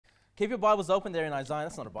Keep your Bibles open there in Isaiah.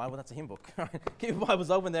 That's not a Bible, that's a hymn book. Keep your Bibles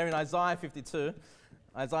open there in Isaiah 52.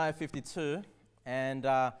 Isaiah 52. And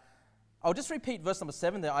I'll just repeat verse number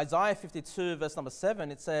 7 there. Isaiah 52, verse number 7,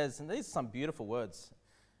 it says, and these are some beautiful words.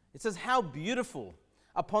 It says, how beautiful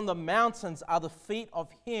upon the mountains are the feet of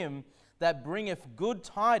him that bringeth good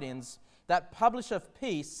tidings, that publisheth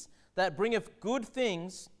peace, that bringeth good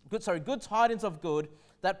tidings of good,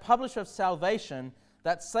 that publisheth salvation,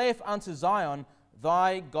 that saith unto Zion,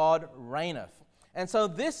 thy God reigneth. And so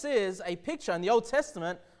this is a picture in the Old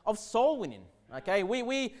Testament of soul winning. Okay,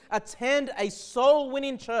 we attend a soul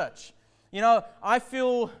winning church. You know, I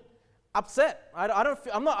feel upset. I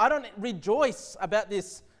don't rejoice about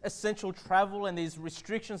this essential travel and these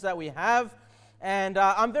restrictions that we have. And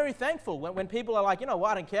I'm very thankful when people are like, you know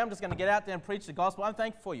what, I don't care, I'm just going to get out there and preach the gospel. I'm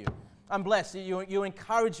thankful for you. I'm blessed. You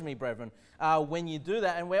encourage me, brethren, when you do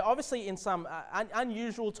that. And we're obviously in some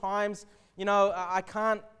unusual times. You know, I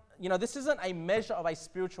can't, you know, this isn't a measure of a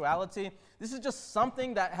spirituality. This is just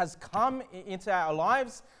something that has come into our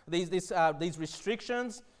lives, these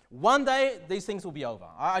restrictions. One day, these things will be over.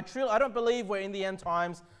 I don't believe we're in the end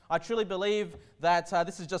times. I truly believe that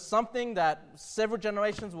this is just something that several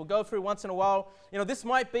generations will go through once in a while. You know, this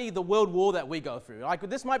might be the world war that we go through. Like,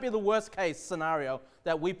 this might be the worst case scenario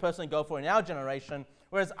that we personally go for in our generation,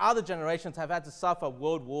 whereas other generations have had to suffer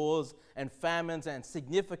world wars and famines and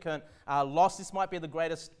significant loss. This might be the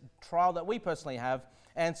greatest trial that we personally have.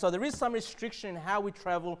 And so there is some restriction in how we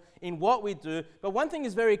travel, in what we do. But one thing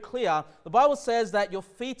is very clear. The Bible says that your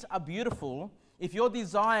feet are beautiful if your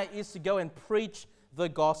desire is to go and preach the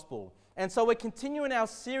gospel. And so we're continuing our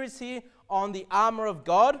series here on the armor of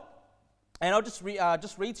God. And I'll just read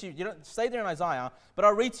to you. You don't stay there in Isaiah, but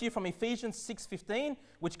I'll read to you from Ephesians 6:15,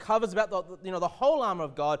 which covers about the whole armor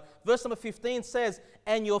of God. Verse number 15 says,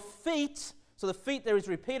 and your feet, so the feet there is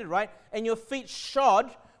repeated, right? And your feet shod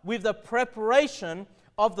with the preparation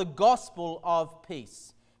of the gospel of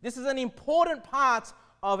peace. This is an important part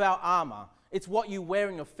of our armor. It's what you wear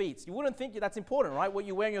in your feet. You wouldn't think that's important, right? What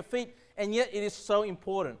you wear in your feet, and yet it is so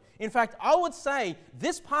important. In fact, I would say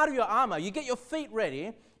this part of your armor, you get your feet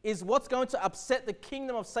ready, is what's going to upset the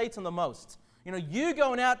kingdom of Satan the most. You know, you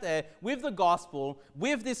going out there with the gospel,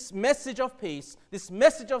 with this message of peace, this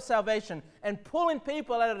message of salvation, and pulling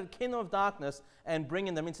people out of the kingdom of darkness and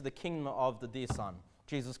bringing them into the kingdom of the dear Son,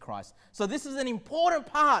 Jesus Christ. So this is an important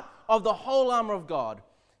part of the whole armor of God.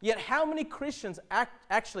 Yet how many Christians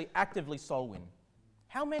actually actively soul win?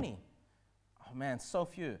 How many? Oh man, so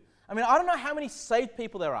few. I mean, I don't know how many saved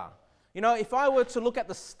people there are. You know, if I were to look at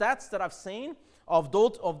the stats that I've seen of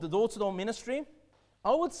the door-to-door ministry,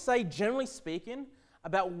 I would say, generally speaking,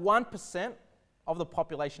 about 1% of the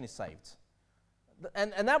population is saved.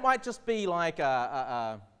 And that might just be like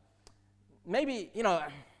maybe, you know,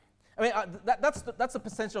 I mean, that's the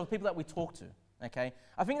percentage of people that we talk to, okay?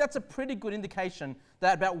 I think that's a pretty good indication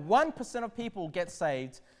that about 1% of people get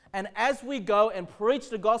saved, and as we go and preach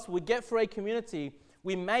the gospel, we get through a community,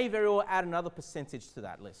 we may very well add another percentage to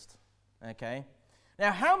that list, okay?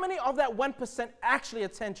 Now, how many of that 1% actually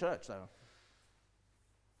attend church, though?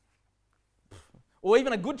 Or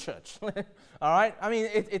even a good church, all right? I mean,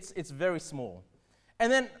 it's very small.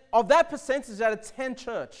 And then of that percentage that attend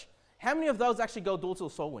church, how many of those actually go door-to-door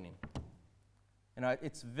soul winning? You know,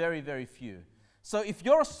 it's very, very few. So if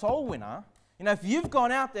you're a soul winner, you know, if you've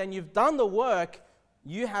gone out there and you've done the work,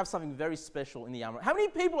 you have something very special in the armor. How many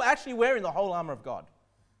people are actually wearing the whole armor of God?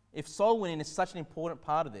 If soul winning is such an important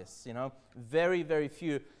part of this, you know, very, very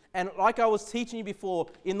few. And like I was teaching you before,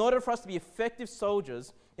 in order for us to be effective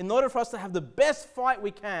soldiers, in order for us to have the best fight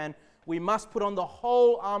we can, we must put on the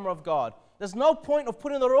whole armor of God. There's no point of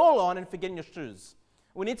putting it all on and forgetting your shoes.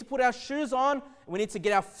 We need to put our shoes on, we need to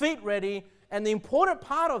get our feet ready, and the important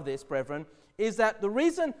part of this, brethren, is that the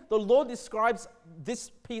reason the Lord describes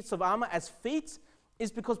this piece of armor as feet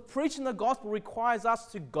is because preaching the gospel requires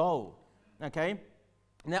us to go, okay?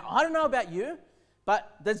 Now, I don't know about you,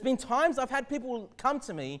 but there's been times I've had people come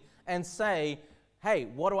to me and say, hey,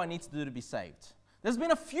 what do I need to do to be saved? There's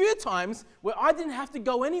been a few times where I didn't have to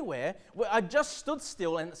go anywhere, where I just stood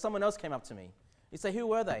still and someone else came up to me. You say, who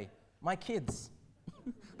were they? My kids.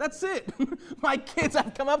 That's it. My kids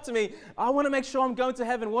have come up to me. I want to make sure I'm going to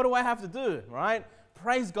heaven. What do I have to do, right?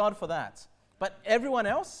 Praise God for that. But everyone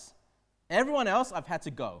else, I've had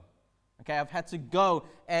to go. Okay, I've had to go,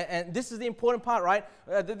 and this is the important part, right?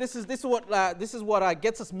 This is what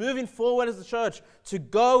gets us moving forward as a church, to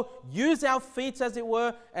go, use our feet, as it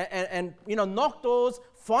were, and you know, knock doors,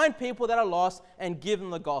 find people that are lost, and give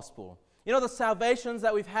them the gospel. You know, the salvations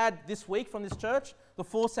that we've had this week from this church, the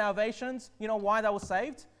 4 salvations, you know why they were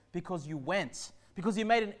saved? Because you went. because you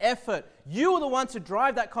made an effort. You were the one to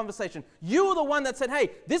drive that conversation. You were the one that said,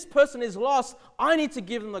 hey, this person is lost. I need to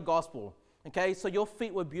give them the gospel. Okay, so your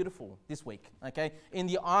feet were beautiful this week, okay, in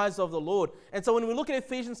the eyes of the Lord. And so when we look at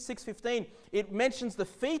Ephesians 6:15, it mentions the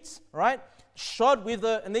feet, right, shod with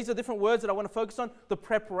and these are different words that I want to focus on, the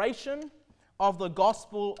preparation of the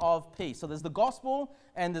gospel of peace. So there's the gospel,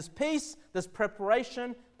 and there's peace, there's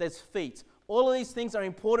preparation, there's feet. All of these things are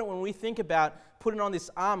important when we think about putting on this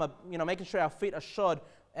armor, making sure our feet are shod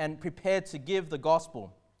and prepared to give the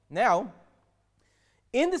gospel. Now,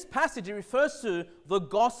 in this passage, it refers to the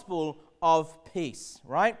gospel of peace,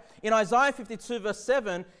 right? In Isaiah 52 verse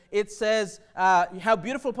 7, it says, how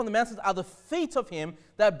beautiful upon the mountains are the feet of him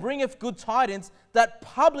that bringeth good tidings, that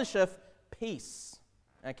publisheth peace.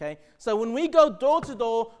 Okay? So when we go door to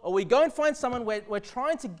door, or we go and find someone, we're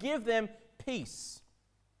trying to give them peace.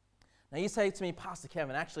 Now you say to me, Pastor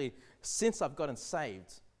Kevin, actually, since I've gotten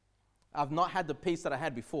saved, I've not had the peace that I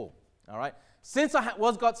had before, all right? Since I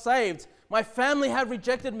got saved, my family have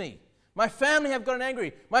rejected me. My family have gotten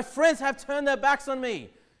angry. My friends have turned their backs on me.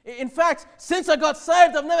 In fact, since I got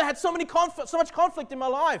saved, I've never had so much conflict in my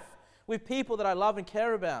life with people that I love and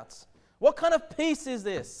care about. What kind of peace is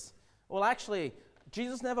this? Well, actually,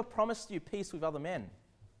 Jesus never promised you peace with other men.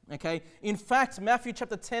 Okay? In fact, Matthew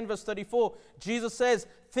chapter 10, verse 34, Jesus says,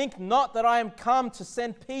 think not that I am come to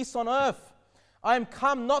send peace on earth. I am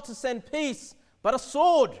come not to send peace, but a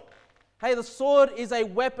sword. Hey, the sword is a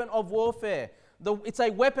weapon of warfare. It's a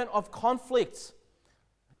weapon of conflict.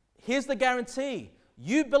 Here's the guarantee.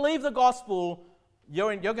 You believe the gospel,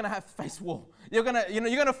 you're going to have to face war. You're going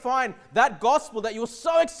to find that gospel that you were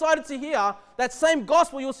so excited to hear, that same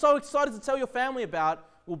gospel you were so excited to tell your family about,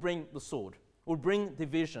 will bring the sword, will bring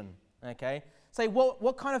division. Okay? Say,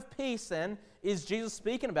 what kind of peace then is Jesus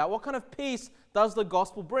speaking about? What kind of peace does the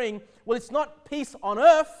gospel bring? Well, it's not peace on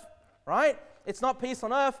earth, right? It's not peace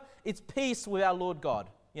on earth. It's peace with our Lord God.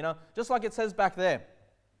 Just like it says back there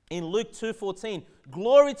in Luke 2:14,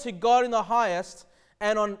 glory to God in the highest,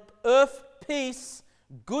 and on earth peace,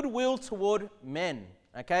 goodwill toward men.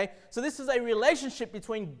 Okay? So this is a relationship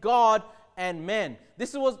between God and men.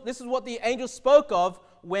 This is what the angels spoke of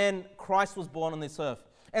when Christ was born on this earth.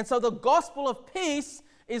 And so the gospel of peace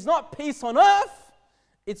is not peace on earth,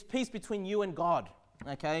 it's peace between you and God.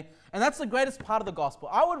 Okay? And that's the greatest part of the gospel.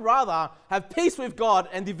 I would rather have peace with God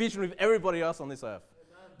and division with everybody else on this earth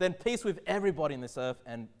than peace with everybody in this earth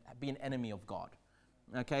and be an enemy of God.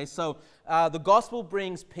 Okay, so the gospel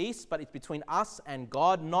brings peace, but it's between us and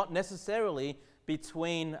God, not necessarily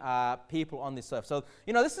between people on this earth. So,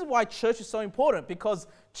 this is why church is so important, because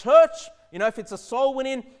church, if it's a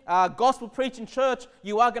soul-winning, gospel-preaching church,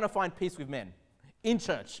 you are going to find peace with men in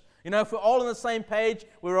church. If we're all on the same page,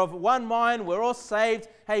 we're of one mind, we're all saved,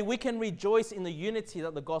 hey, we can rejoice in the unity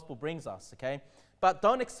that the gospel brings us, okay? But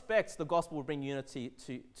don't expect the gospel will bring unity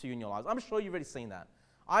to you in your lives. I'm sure you've already seen that.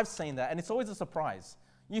 I've seen that, and it's always a surprise.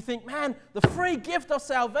 You think, man, the free gift of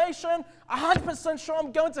salvation, 100% sure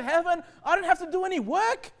I'm going to heaven. I don't have to do any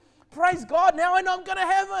work. Praise God, now I know I'm going to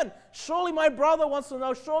heaven. Surely my brother wants to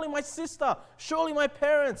know. Surely my sister. Surely my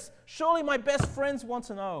parents. Surely my best friends want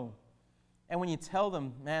to know. And when you tell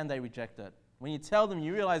them, man, they reject it. When you tell them,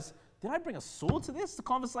 you realize, did I bring a sword to this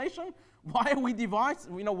conversation? Why are we divided?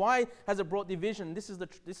 Why has it brought division? This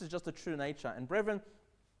is just the true nature. And brethren,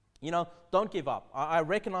 don't give up. I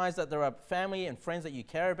recognize that there are family and friends that you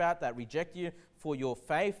care about that reject you for your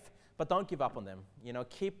faith, but don't give up on them.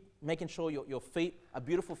 Keep making sure your feet are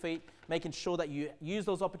beautiful feet, making sure that you use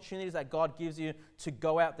those opportunities that God gives you to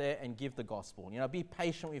go out there and give the gospel. Be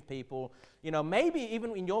patient with people. Maybe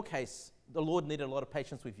even in your case, the Lord needed a lot of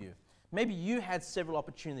patience with you. Maybe you had several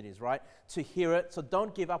opportunities, right, to hear it. So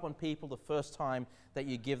don't give up on people the first time that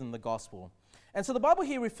you give them the gospel. And so the Bible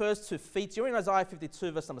here refers to feet. You're in Isaiah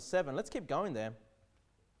 52, verse number 7. Let's keep going there.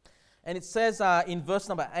 And it says in verse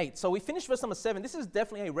number 8. So we finished verse number 7. This is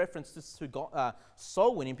definitely a reference to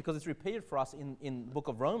soul winning, because it's repeated for us in the book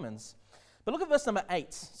of Romans. But look at verse number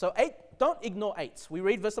 8. So 8, don't ignore 8. We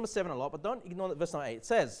read verse number 7 a lot, but don't ignore verse number 8. It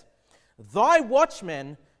says, thy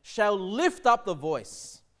watchmen shall lift up the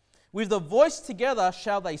voice. With the voice together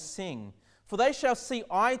shall they sing. For they shall see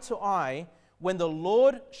eye to eye when the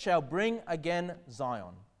Lord shall bring again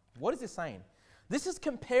Zion. What is this saying? This is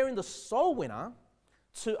comparing the soul winner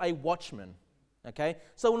to a watchman. Okay?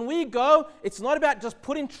 So when we go, it's not about just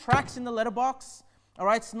putting tracts in the letterbox. All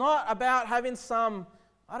right? It's not about having some,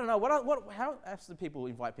 I don't know, how else do people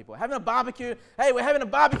invite people? Having a barbecue. Hey, we're having a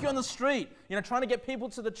barbecue on the street, trying to get people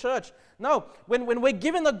to the church. No, when we're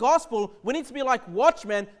giving the gospel, we need to be like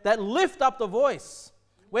watchmen that lift up the voice.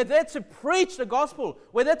 We're there to preach the gospel.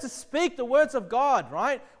 We're there to speak the words of God,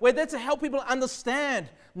 right? We're there to help people understand,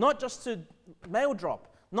 not just to mail drop,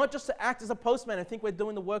 not just to act as a postman and think we're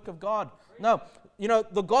doing the work of God. No,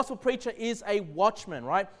 the gospel preacher is a watchman,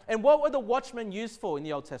 right? And what were the watchmen used for in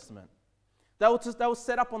the Old Testament? They were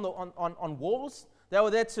set up on walls. They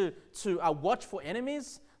were there to watch for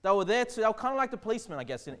enemies. They were kind of like the policemen, I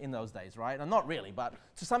guess, in those days, right? And not really, but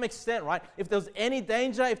to some extent, right? If there was any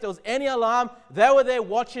danger, if there was any alarm, they were there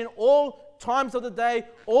watching all times of the day,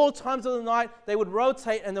 all times of the night. They would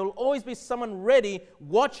rotate, and there will always be someone ready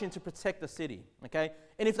watching to protect the city, okay?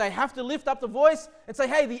 And if they have to lift up the voice and say,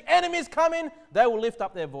 hey, the enemy's coming, they will lift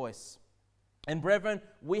up their voice. And brethren,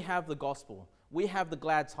 we have the gospel. We have the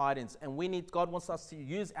glad tidings, and God wants us to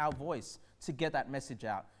use our voice to get that message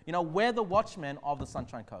out. We're the watchmen of the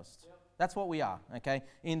Sunshine Coast. Yep. That's what we are, okay,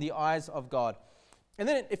 in the eyes of God. And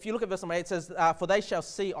then if you look at verse number 8, it says, for they shall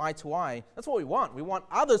see eye to eye. That's what we want. We want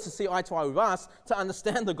others to see eye to eye with us to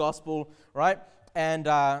understand the gospel, right? And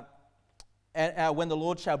when the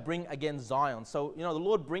Lord shall bring again Zion. So, the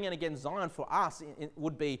Lord bringing again Zion for us it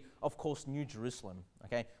would be, of course, New Jerusalem,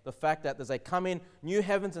 okay? The fact that there's a coming new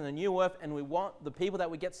heavens and a new earth, and we want the people that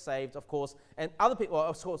we get saved, of course, and other people,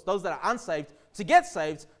 of course, those that are unsaved, to get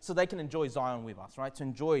saved so they can enjoy Zion with us, right? To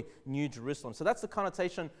enjoy New Jerusalem. So that's the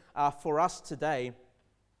connotation for us today.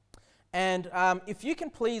 And if you can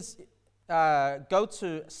please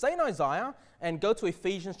stay in Isaiah and go to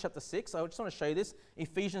Ephesians chapter 6. I just want to show you this.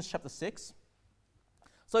 Ephesians chapter 6.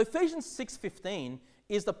 So Ephesians 6:15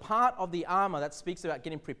 is the part of the armor that speaks about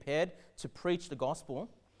getting prepared to preach the gospel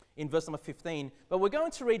in verse number 15. But we're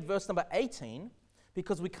going to read verse number 18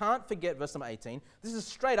 because we can't forget verse number 18. This is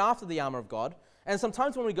straight after the armor of God. And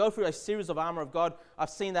sometimes when we go through a series of armor of God, I've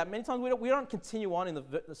seen that many times we don't continue on in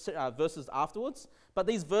the verses afterwards. But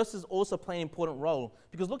these verses also play an important role.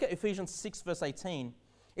 Because look at Ephesians 6 verse 18.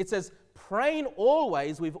 It says, praying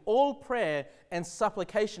always with all prayer and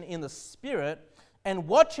supplication in the Spirit, and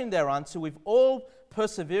watching thereunto with all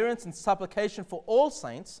perseverance and supplication for all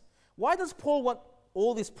saints. Why does Paul want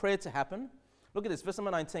all this prayer to happen? Look at this, verse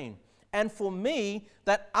number 19. And for me,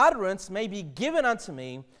 that utterance may be given unto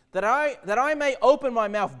me, that I may open my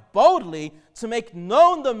mouth boldly to make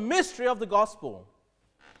known the mystery of the gospel.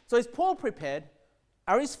 So is Paul prepared?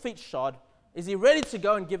 Are his feet shod? Is he ready to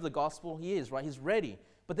go and give the gospel? He is, right? He's ready.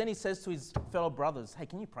 But then he says to his fellow brothers, hey,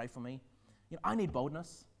 can you pray for me? I need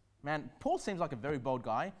boldness. Man, Paul seems like a very bold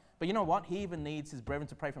guy, but you know what? He even needs his brethren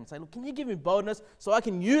to pray for him and say, look, can you give me boldness so I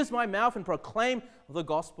can use my mouth and proclaim the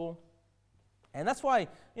gospel? And that's why,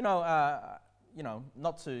 not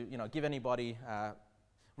to, give anybody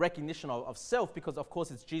recognition of self, because of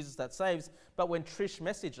course it's Jesus that saves, but when Trish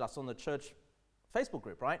messaged us on the church Facebook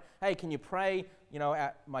group, right? Hey, can you pray?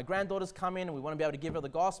 My granddaughter's coming and we want to be able to give her the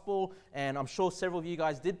gospel, and I'm sure several of you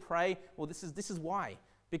guys did pray. Well, this is why.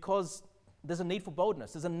 Because there's a need for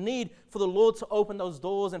boldness. There's a need for the Lord to open those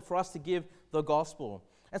doors and for us to give the gospel.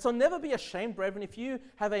 And so never be ashamed, brethren. If you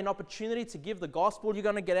have an opportunity to give the gospel, you're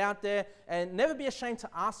going to get out there, and never be ashamed to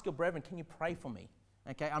ask your brethren, can you pray for me?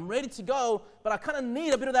 Okay, I'm ready to go, but I kind of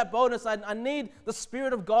need a bit of that boldness. I need the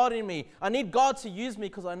Spirit of God in me. I need God to use me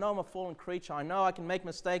because I know I'm a fallen creature. I know I can make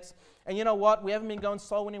mistakes. And you know what? We haven't been going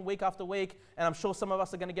soul winning week after week, and I'm sure some of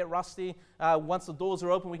us are going to get rusty. Once the doors are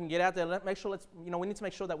open, we can get out there. We need to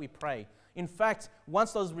make sure that we pray. In fact,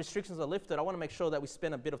 once those restrictions are lifted, I want to make sure that we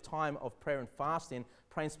spend a bit of time of prayer and fasting,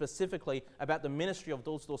 praying specifically about the ministry of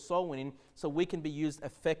door-to-door soul winning so we can be used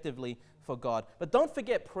effectively for God. But don't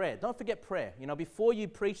forget prayer. Don't forget prayer. Before you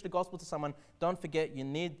preach the gospel to someone, don't forget you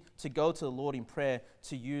need to go to the Lord in prayer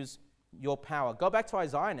to use your power. Go back to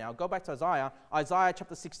Isaiah now. Go back to Isaiah. Isaiah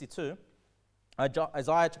chapter 62.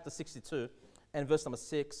 Isaiah chapter 62 and verse number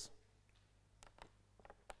 6.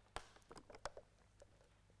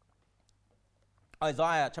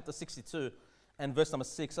 Isaiah chapter 62 and verse number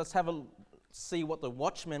 6. Let's see what the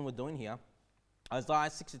watchmen were doing here.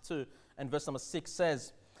 Isaiah 62 and verse number 6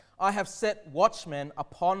 says, I have set watchmen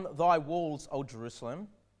upon thy walls, O Jerusalem.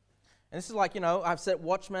 And this is like, I've set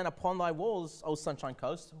watchmen upon thy walls, O Sunshine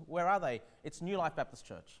Coast. Where are they? It's New Life Baptist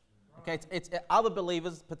Church. Okay, it's other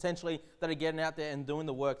believers potentially that are getting out there and doing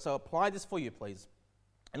the work. So apply this for you, please.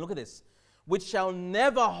 And look at this. Which shall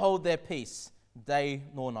never hold their peace, day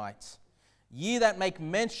nor night. Ye that make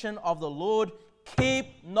mention of the Lord, keep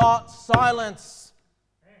not silence.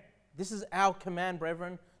 This is our command,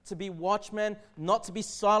 brethren, to be watchmen, not to be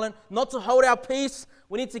silent, not to hold our peace.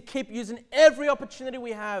 We need to keep using every opportunity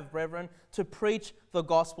we have, brethren, to preach the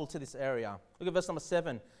gospel to this area. Look at verse number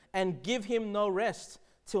 7. And give him no rest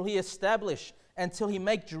till he establish, until he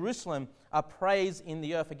make Jerusalem a praise in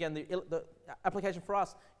the earth. Again, the application for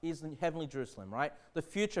us is the heavenly Jerusalem, right? The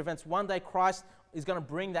future events. One day Christ is going to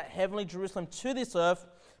bring that heavenly Jerusalem to this earth.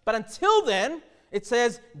 But until then, it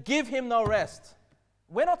says, give him no rest.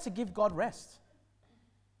 We're not to give God rest.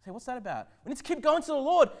 Say, what's that about? We need to keep going to the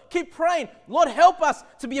Lord. Keep praying. Lord, help us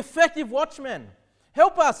to be effective watchmen.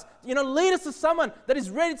 Help us, lead us to someone that is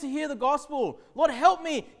ready to hear the gospel. Lord, help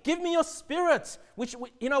me. Give me your spirit. Which,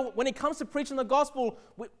 when it comes to preaching the gospel,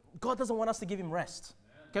 God doesn't want us to give him rest.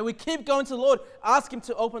 Okay, we keep going to the Lord. Ask him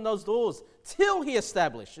to open those doors till he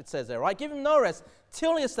establish, it says there, right? Give him no rest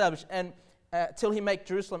till he establish and till he make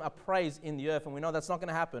Jerusalem a praise in the earth. And we know that's not going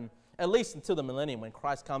to happen, at least until the millennium when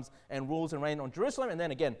Christ comes and rules and reigns on Jerusalem. And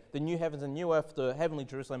then again, the new heavens and new earth, the heavenly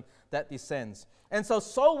Jerusalem that descends. And so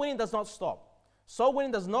soul winning does not stop. Soul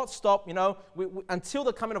winning does not stop, until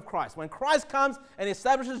the coming of Christ. When Christ comes and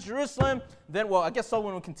establishes Jerusalem, then, I guess soul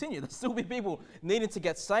winning will continue. There'll still be people needing to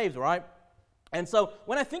get saved, right? And so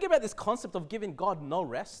when I think about this concept of giving God no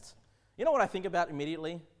rest, you know what I think about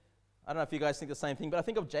immediately? I don't know if you guys think the same thing, but I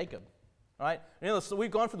think of Jacob, right? So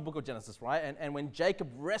we've gone through the book of Genesis, right? And when Jacob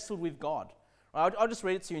wrestled with God, right? I'll just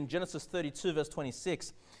read it to you in Genesis 32, verse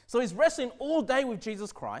 26. So he's wrestling all day with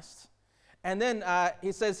Jesus Christ. And then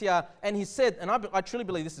he says here, and he said, and I truly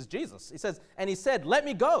believe this is Jesus. He says, and he said, let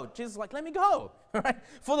me go. Jesus is like, let me go. Right?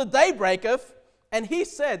 For the day breaketh. And he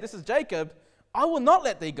said, this is Jacob, I will not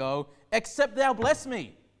let thee go, except thou bless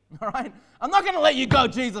me. All right? I'm not going to let you go,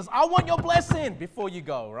 Jesus. I want your blessing before you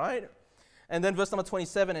go, right? And then verse number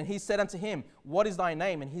 27, and he said unto him, what is thy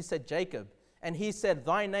name? And he said, Jacob. And he said,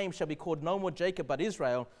 thy name shall be called no more Jacob, but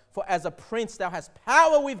Israel. For as a prince thou hast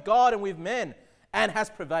power with God and with men, and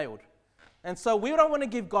hast prevailed. And so we don't want to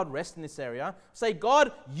give God rest in this area. Say,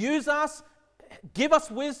 God, use us, give us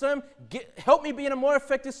wisdom, help me be a more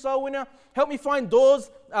effective soul winner, help me find doors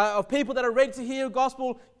of people that are ready to hear the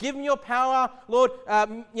gospel, give me your power, Lord,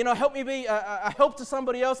 help me be a help to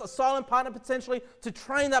somebody else, a silent partner potentially, to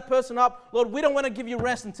train that person up. Lord, we don't want to give you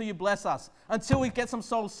rest until you bless us, until we get some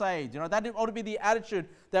souls saved. That ought to be the attitude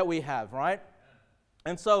that we have, right?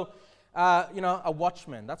 And so, a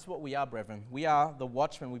watchman. That's what we are, brethren. We are the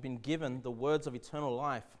watchmen. We've been given the words of eternal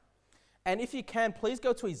life. And if you can, please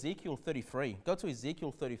go to Ezekiel 33. Go to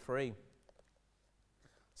Ezekiel 33.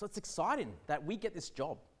 So it's exciting that we get this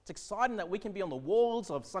job. It's exciting that we can be on the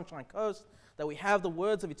walls of Sunshine Coast, that we have the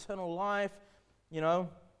words of eternal life.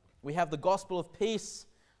 We have the gospel of peace.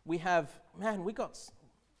 We got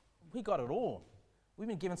it all. We've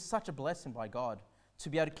been given such a blessing by God to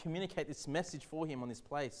be able to communicate this message for him on this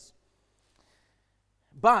place.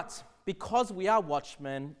 But because we are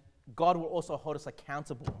watchmen, God will also hold us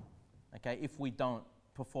accountable, okay, if we don't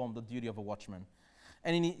perform the duty of a watchman.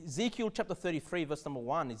 And in Ezekiel chapter 33, verse number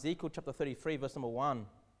 1, Ezekiel chapter 33, verse number 1,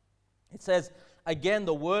 it says, again,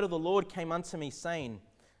 the word of the Lord came unto me, saying,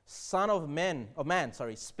 Son of man,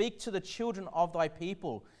 speak to the children of thy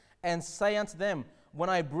people, and say unto them, when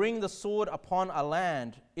I bring the sword upon a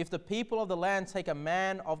land, if the people of the land take a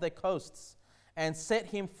man of their coasts, and set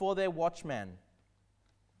him for their watchman,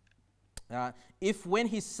 if when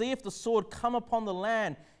he seeth the sword come upon the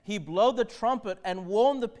land, he blow the trumpet and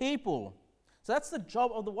warn the people. So that's the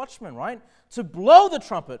job of the watchman, right? To blow the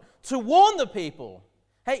trumpet, to warn the people.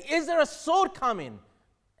 Hey, is there a sword coming?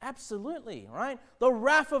 Absolutely, right? The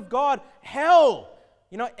wrath of God, hell.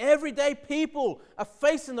 Everyday people are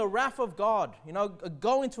facing the wrath of God,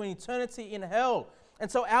 going to an eternity in hell. And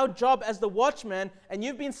so our job as the watchman, and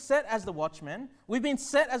you've been set as the watchman, we've been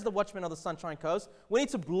set as the watchmen of the Sunshine Coast, we need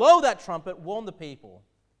to blow that trumpet, warn the people.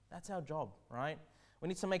 That's our job, right? We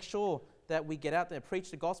need to make sure that we get out there, preach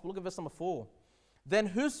the gospel. Look at verse number 4. Then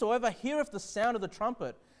whosoever heareth the sound of the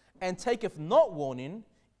trumpet, and taketh not warning,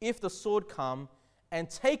 if the sword come, and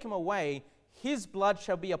take him away, his blood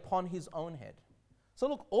shall be upon his own head. So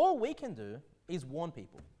look, all we can do is warn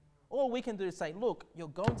people. All we can do is say, look, you're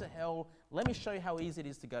going to hell. Let me show you how easy it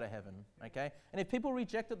is to go to heaven, okay? And if people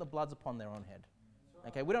reject it, the blood's upon their own head,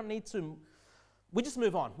 okay? We don't need to, we just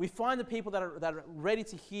move on. We find the people that are ready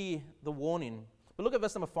to hear the warning. But look at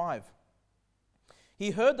verse number 5.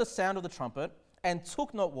 He heard the sound of the trumpet and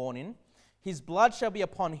took not warning. His blood shall be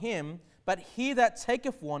upon him, but he that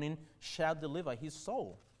taketh warning shall deliver his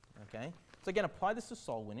soul, okay? So again, apply this to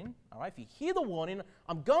soul winning. All right, if you hear the warning,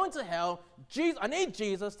 I'm going to hell, Jesus, I need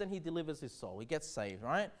Jesus, then he delivers his soul. He gets saved,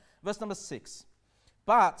 right? Verse number 6.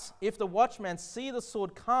 But if the watchman see the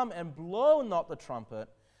sword come and blow not the trumpet,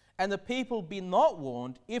 and the people be not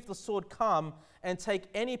warned, if the sword come and take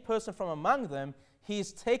any person from among them, he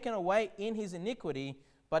is taken away in his iniquity,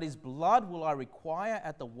 but his blood will I require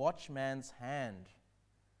at the watchman's hand.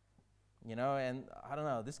 And I don't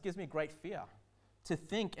know, this gives me great fear. To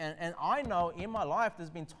think, and I know in my life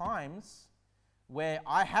there's been times where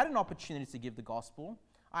I had an opportunity to give the gospel.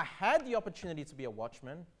 I had the opportunity to be a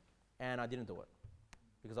watchman, and I didn't do it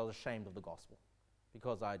because I was ashamed of the gospel,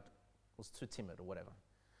 because I was too timid or whatever.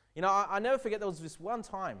 You know, I never forget there was this one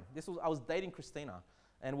time. I was dating Christina,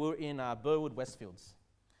 and we were in Burwood Westfields.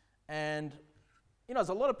 And, you know, there's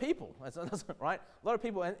a lot of people, right? A lot of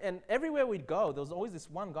people, and everywhere we'd go, there was always this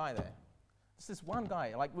one guy there. Just this one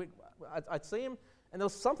guy. Like, I'd see him, and there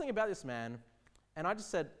was something about this man, and I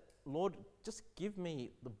just said, Lord, just give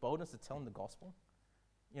me the boldness to tell him the gospel.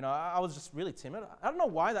 You know, I was just really timid. I don't know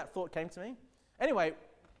why that thought came to me. Anyway,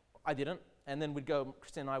 I didn't. And then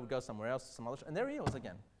Christine and I would go somewhere else, some other, and there he was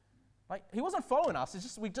again. Like, he wasn't following us. It's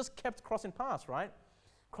just, we just kept crossing paths, right?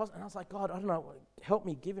 And I was like, God, I don't know, help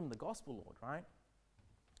me give him the gospel, Lord, right?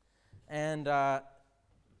 And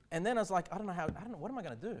then I was like, I don't know, what am I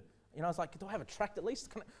going to do? You know, I was like, do I have a tract at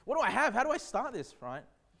least? What do I have? How do I start this, right?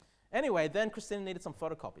 Anyway, then Christina needed some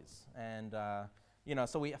photocopies. And, you know,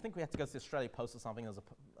 so I think we had to go to the Australia Post or something. There was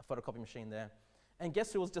a photocopy machine there. And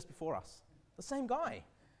guess who was just before us? The same guy,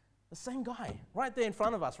 right there in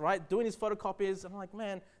front of us, right, doing his photocopies. I'm like,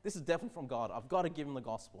 man, this is definitely from God. I've got to give him the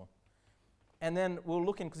gospel. And then we were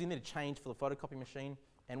looking, because he needed change for the photocopy machine,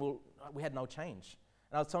 and we had no change.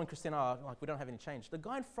 And I was telling Christina, like, we don't have any change. The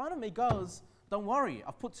guy in front of me goes, don't worry,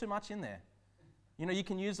 I've put too much in there. You know, you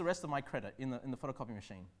can use the rest of my credit in the photocopy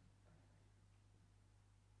machine.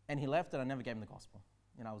 And he left, and I never gave him the gospel.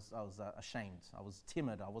 You know, I was ashamed. I was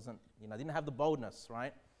timid. I wasn't, you know, I didn't have the boldness,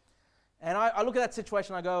 right? And I look at that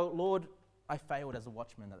situation, I go, Lord, I failed as a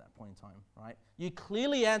watchman at that point in time, right? You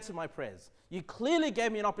clearly answered my prayers. You clearly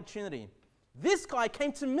gave me an opportunity. This guy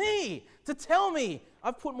came to me to tell me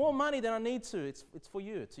I've put more money than I need to. It's for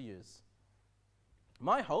you to use.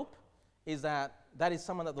 My hope is that is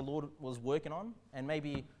someone that the Lord was working on, and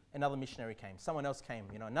maybe another missionary came, someone else came,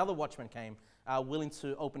 you know, another watchman came, willing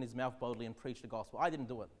to open his mouth boldly and preach the gospel. I didn't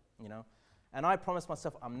do it, you know. And I promised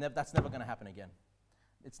myself, that's never going to happen again.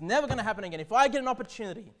 It's never going to happen again. If I get an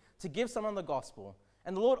opportunity to give someone the gospel,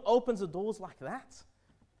 and the Lord opens the doors like that,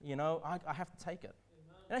 you know, I have to take it.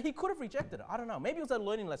 You know, he could have rejected it. I don't know. Maybe it was a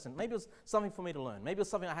learning lesson. Maybe it was something for me to learn. Maybe it was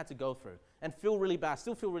something I had to go through and feel really bad.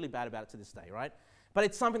 Still feel really bad about it to this day, right? But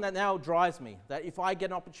it's something that now drives me, that if I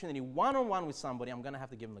get an opportunity one-on-one with somebody, I'm going to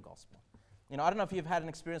have to give them the gospel. You know, I don't know if you've had an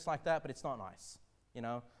experience like that, but it's not nice, you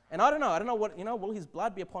know. And I don't know what, you know, will his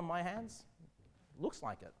blood be upon my hands? Looks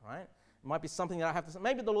like it, right? It might be something that I have to say.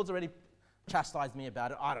 Maybe the Lord's already chastised me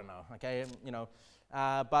about it. I don't know, okay? You know,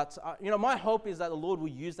 you know, my hope is that the Lord will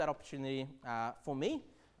use that opportunity for me,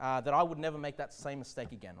 that I would never make that same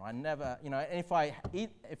mistake again. I never, you know, and if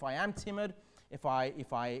I am timid, if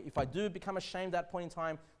I do become ashamed at that point in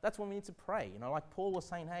time, that's when we need to pray. You know, like Paul was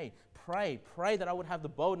saying, hey, pray that I would have the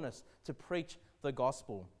boldness to preach the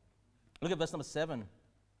gospel. Look at verse number 7.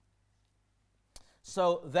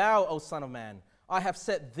 So thou, O Son of Man, I have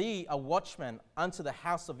set thee a watchman unto the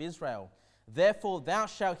house of Israel. Therefore thou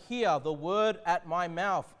shalt hear the word at my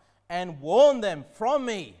mouth, and warn them from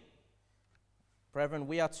me. Brethren,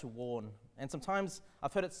 we are to warn. And sometimes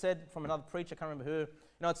I've heard it said from another preacher, I can't remember who, you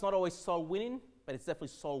know, it's not always soul winning, but it's definitely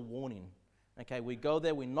soul warning. Okay, we go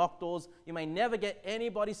there, we knock doors. You may never get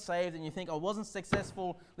anybody saved, and you think, I wasn't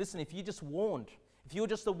successful. Listen, if you just warned, if you were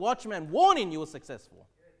just a watchman warning, you were successful.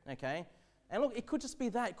 Okay? And look, it could just be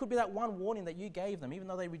that. It could be that one warning that you gave them, even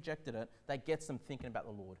though they rejected it, that gets them thinking about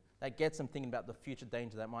the Lord, that gets them thinking about the future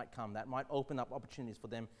danger that might come, that might open up opportunities for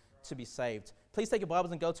them to be saved. Please take your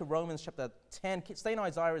Bibles and go to Romans chapter 10. Stay in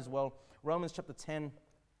Isaiah as well. Romans chapter 10.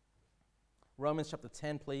 Romans chapter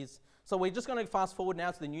 10, please. So we're just going to fast forward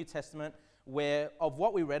now to the New Testament, where of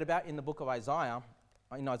what we read about in the book of Isaiah,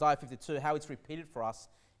 in Isaiah 52, how it's repeated for us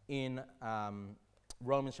in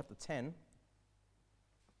Romans chapter 10.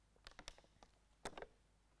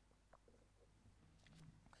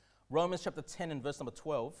 Romans chapter 10 and verse number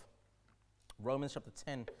 12. Romans chapter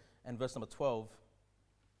 10 and verse number 12.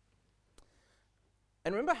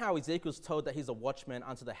 And remember how Ezekiel's told that he's a watchman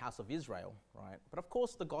unto the house of Israel, right? But of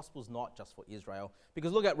course the gospel's not just for Israel,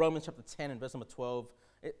 because look at Romans chapter 10 and verse number 12.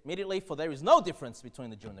 Immediately, for there is no difference between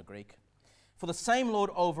the Jew and the Greek. For the same Lord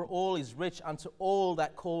over all is rich unto all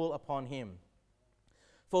that call upon him.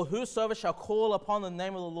 For whosoever shall call upon the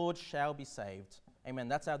name of the Lord shall be saved. Amen.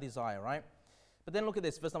 That's our desire, right? But then look at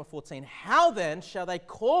this, verse number 14. How then shall they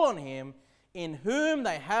call on him in whom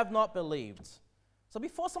they have not believed? So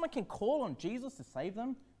before someone can call on Jesus to save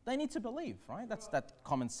them, they need to believe, right? That's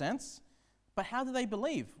common sense. But how do they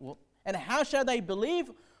believe? Well, and how shall they believe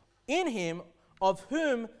in him of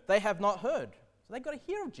whom they have not heard? So they've got to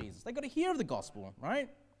hear of Jesus. They've got to hear of the gospel, right?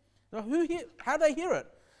 So how do they hear it?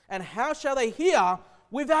 And how shall they hear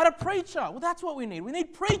without a preacher? Well, that's what we need. We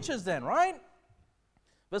need preachers then, right?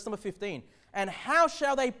 Verse number 15. And how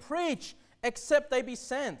shall they preach except they be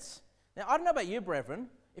sent? Now, I don't know about you, brethren.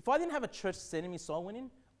 If I didn't have a church sending me soul winning,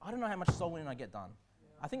 I don't know how much soul winning I get done.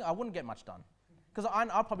 I think I wouldn't get much done. Because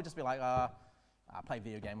I'll probably just be like, I play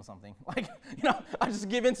video game or something. Like, I just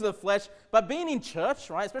give into the flesh. But being in church,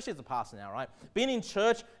 right, especially as a pastor now, right, being in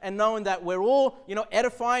church and knowing that we're all,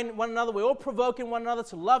 edifying one another, we're all provoking one another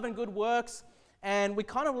to love and good works, and we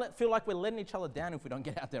kind of feel like we're letting each other down if we don't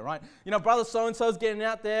get out there, right? Brother so-and-so's getting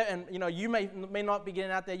out there, and, you may not be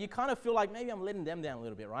getting out there. You kind of feel like maybe I'm letting them down a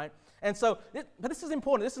little bit, right? And so, but this is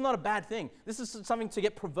important. This is not a bad thing. This is something to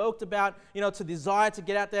get provoked about, to desire to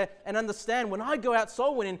get out there and understand when I go out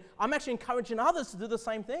soul winning, I'm actually encouraging others to do the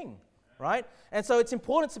same thing, right? And so it's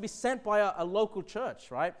important to be sent by a local church,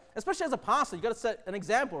 right? Especially as a pastor, you've got to set an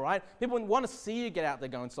example, right? People want to see you get out there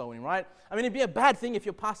going soul winning, right? I mean, it'd be a bad thing if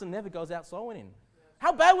your pastor never goes out soul winning.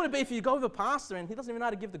 How bad would it be if you go with a pastor and he doesn't even know how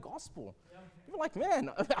to give the gospel? You're like, man,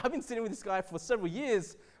 I've been sitting with this guy for several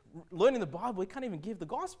years, learning the Bible, he can't even give the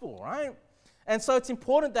gospel, right? And so it's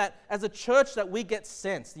important that as a church that we get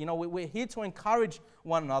sensed. We're here to encourage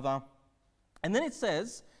one another. And then it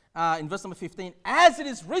says in verse number 15, as it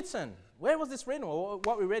is written. Where was this written? Or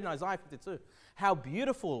what we read in Isaiah 52. How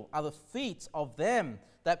beautiful are the feet of them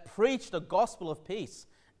that preach the gospel of peace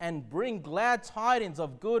and bring glad tidings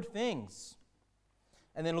of good things.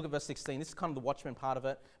 And then look at verse 16. This is kind of the watchman part of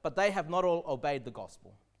it. But they have not all obeyed the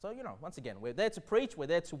gospel. So, once again, we're there to preach, we're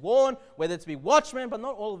there to warn, we're there to be watchmen, but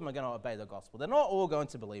not all of them are going to obey the gospel. They're not all going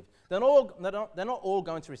to believe. They're not all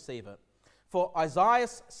going to receive it. For Isaiah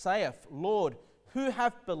saith, Lord, who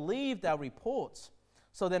hath believed our reports?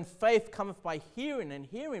 So then faith cometh by hearing, and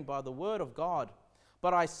hearing by the word of God.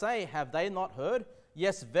 But I say, have they not heard?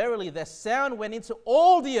 Yes, verily, their sound went into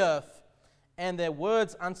all the earth, and their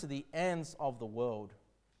words unto the ends of the world.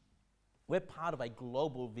 We're part of a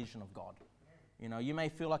global vision of God. You may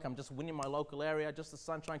feel like I'm just winning my local area, just the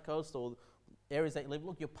Sunshine Coast or areas that you live.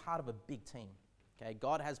 Look, you're part of a big team. Okay,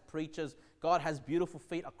 God has preachers. God has beautiful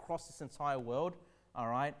feet across this entire world. All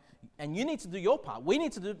right, and you need to do your part. We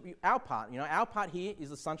need to do our part. Our part here is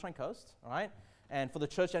the Sunshine Coast. All right, and for the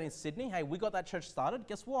church down in Sydney, hey, we got that church started.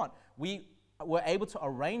 Guess what? We were able to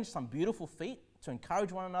arrange some beautiful feet to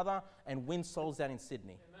encourage one another and win souls down in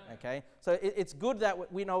Sydney. Okay, so it's good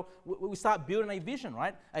that we start building a vision,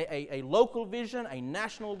 right? A local vision, a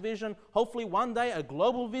national vision, hopefully one day a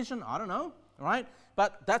global vision, I don't know, right?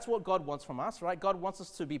 But that's what God wants from us, right? God wants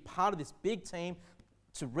us to be part of this big team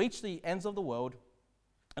to reach the ends of the world.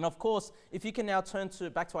 And of course, if you can now turn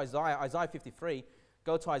back to Isaiah 53,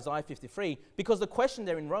 go to Isaiah 53, because the question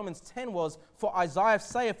there in Romans 10 was, for Isaiah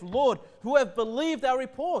saith, Lord, who have believed our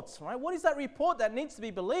reports, right? What is that report that needs to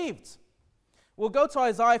be believed? We'll go to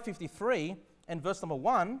Isaiah 53 and verse number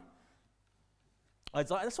 1. That's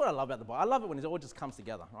what I love about the Bible. I love it when it all just comes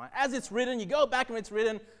together, right? As it's written, you go back and it's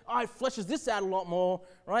written, it fleshes this out a lot more,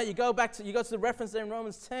 right? You go to the reference there in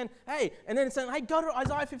Romans 10, hey, and then it's saying, hey, go to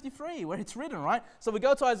Isaiah 53 where it's written, right? So we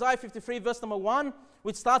go to Isaiah 53 verse number 1,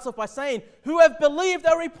 which starts off by saying, who have believed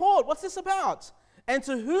our report? What's this about? And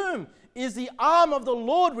to whom is the arm of the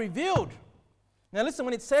Lord revealed? Now listen,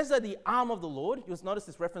 when it says that the arm of the Lord, you'll notice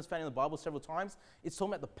this reference found in the Bible several times, it's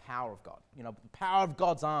talking about the power of God, the power of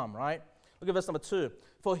God's arm, right? Look at verse number 2.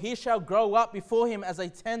 For he shall grow up before him as a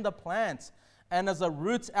tender plant, and as a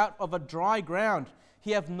root out of a dry ground.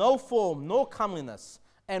 He hath no form nor comeliness,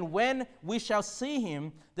 and when we shall see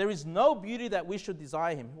him, there is no beauty that we should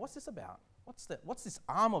desire him. What's this about? What's this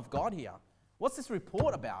arm of God here? What's this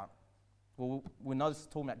report about? Well, we know this is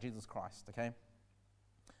talking about Jesus Christ, okay?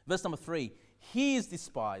 Verse number 3. He is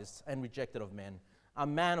despised and rejected of men, a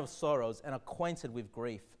man of sorrows and acquainted with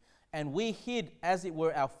grief. And we hid, as it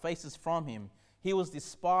were, our faces from him. He was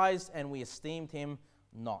despised, and we esteemed him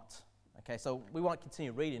not. Okay, so we won't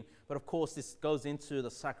continue reading, but of course this goes into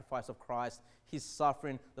the sacrifice of Christ, his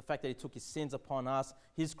suffering, the fact that he took his sins upon us,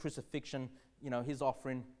 his crucifixion, his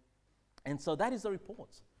offering. And so that is the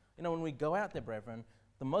report. When we go out there, brethren,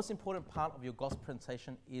 the most important part of your gospel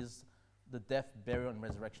presentation is the death, burial, and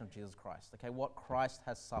resurrection of Jesus Christ. Okay, what Christ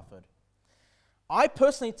has suffered. I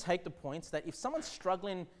personally take the points that if someone's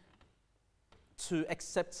struggling to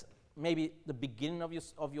accept maybe the beginning of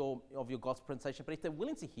your gospel presentation, but if they're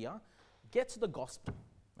willing to hear, get to the gospel.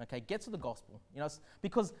 Okay, get to the gospel.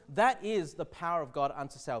 Because that is the power of God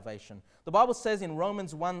unto salvation. The Bible says in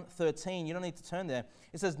Romans 1:13, you don't need to turn there.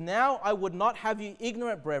 It says, now I would not have you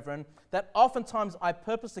ignorant, brethren, that oftentimes I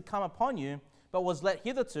purposed to come upon you, but was let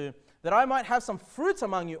hitherto, that I might have some fruit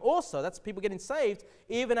among you also. That's people getting saved,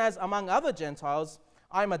 even as among other Gentiles,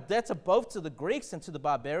 I am a debtor both to the Greeks and to the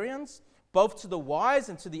barbarians, both to the wise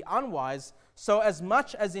and to the unwise. So as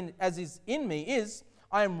much as is in me is,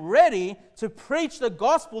 I am ready to preach the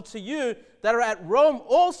gospel to you that are at Rome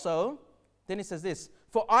also. Then he says this,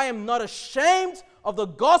 for I am not ashamed of the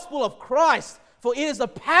gospel of Christ, for it is the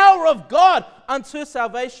power of God unto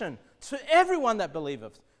salvation, to everyone that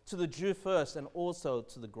believeth, to the Jew first and also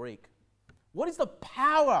to the Greek. What is the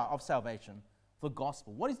power of salvation? The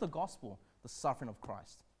gospel. What is the gospel? The suffering of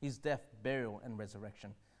Christ, his death, burial, and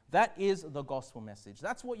resurrection. That is the gospel message.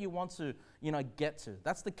 That's what you want to, get to.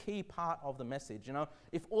 That's the key part of the message.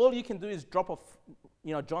 If all you can do is drop off,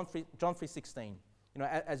 John 3:16,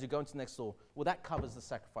 as you go into next door, well, that covers the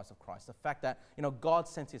sacrifice of Christ. The fact that, God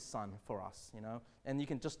sent his son for us, and you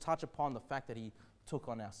can just touch upon the fact that he took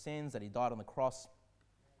on our sins, that he died on the cross,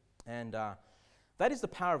 and that is the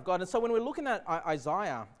power of God. And so when we're looking at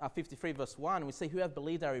Isaiah 53 verse 1, we see who have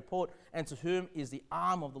believed our report and to whom is the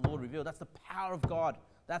arm of the Lord revealed. That's the power of God.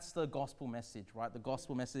 That's the gospel message, right? The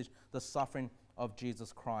gospel message, the suffering of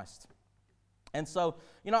Jesus Christ. And so,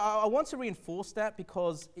 I want to reinforce that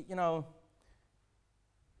because,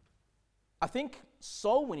 I think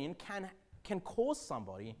soul winning can cause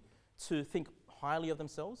somebody to think highly of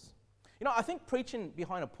themselves. I think preaching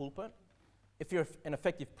behind a pulpit, if you're an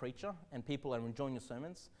effective preacher and people are enjoying your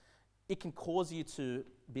sermons, it can cause you to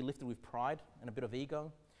be lifted with pride and a bit of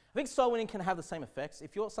ego. I think soul winning can have the same effects.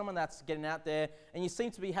 If you're someone that's getting out there and you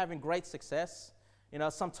seem to be having great success,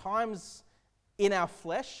 sometimes in our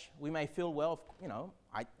flesh we may feel, well,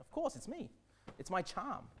 of course it's me. It's my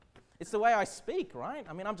charm. It's the way I speak, right?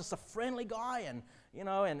 I mean, I'm just a friendly guy and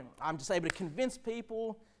I'm just able to convince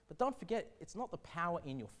people. But don't forget, it's not the power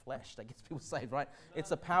in your flesh that gets people saved, right? It's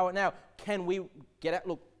the power. Now, can we get out?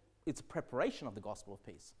 Look, it's a preparation of the gospel of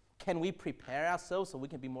peace. Can we prepare ourselves so we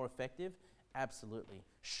can be more effective? Absolutely.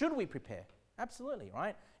 Should we prepare? Absolutely,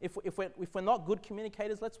 right? If we're not good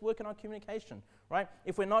communicators, let's work on our communication, right?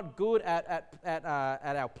 If we're not good at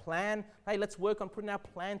our plan, hey, let's work on putting our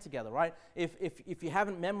plan together, right? If you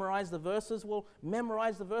haven't memorized the verses, well,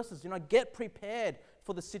 memorize the verses. Get prepared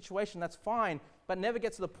for the situation. That's fine, but never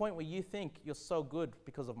get to the point where you think you're so good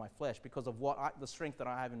because of my flesh, because of the strength that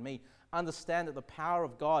I have in me. Understand that the power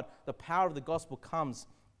of God, the power of the gospel comes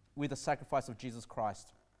with the sacrifice of Jesus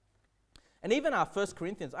Christ. And even our 1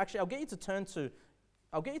 Corinthians, actually, I'll get you to turn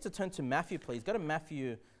to Matthew, please. Go to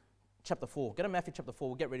Matthew chapter 4. Go to Matthew chapter 4.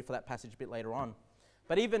 We'll get ready for that passage a bit later on.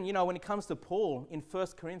 But even, when it comes to Paul, in 1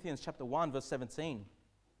 Corinthians chapter 1, verse 17,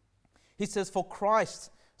 he says, for Christ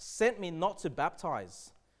sent me not to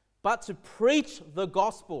baptize, but to preach the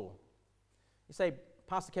gospel. You say,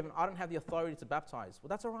 Pastor Kevin, I don't have the authority to baptize. Well,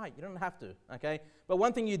 that's all right. You don't have to, okay? But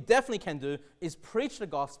one thing you definitely can do is preach the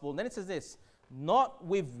gospel. And then it says this, not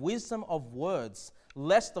with wisdom of words,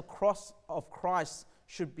 lest the cross of Christ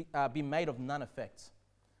should be made of none effect.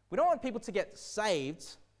 We don't want people to get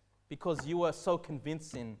saved because you are so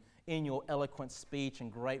convincing in your eloquent speech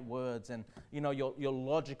and great words and, your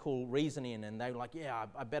logical reasoning, and they're like, yeah,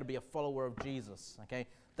 I better be a follower of Jesus, okay?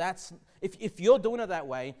 If you're doing it that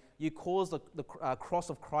way, you cause the cross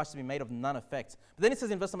of Christ to be made of none effect. But then it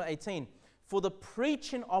says in verse number 18, for the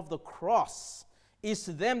preaching of the cross is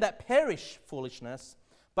to them that perish foolishness,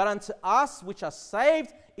 but unto us which are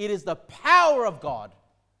saved, it is the power of God.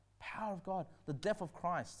 Power of God, the death of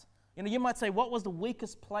Christ. You might say, what was the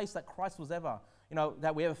weakest place that Christ was ever,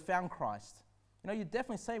 that we ever found Christ? You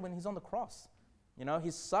definitely say when he's on the cross.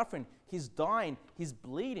 He's suffering, he's dying, he's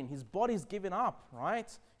bleeding, his body's given up,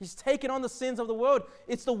 right? He's taken on the sins of the world.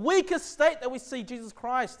 It's the weakest state that we see Jesus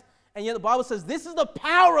Christ. And yet the Bible says this is the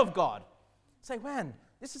power of God. You say, man,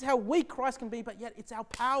 this is how weak Christ can be, but yet it's our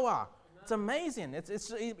power. It's amazing.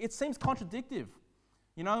 It seems contradictory.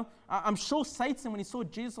 I'm sure Satan, when he saw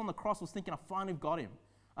Jesus on the cross, was thinking, I finally got him.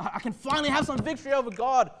 I can finally have some victory over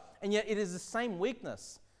God. And yet it is the same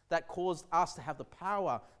weakness that caused us to have the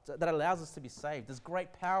power that allows us to be saved. There's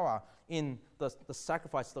great power in the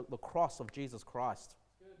sacrifice, the cross of Jesus Christ.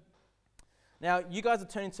 Good. Now, you guys are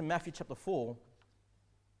turning to Matthew chapter 4.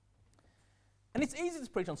 And it's easy to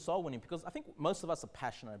preach on soul winning because I think most of us are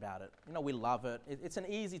passionate about it. We love it. It's an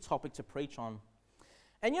easy topic to preach on.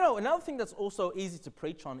 And another thing that's also easy to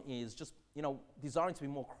preach on is just, desiring to be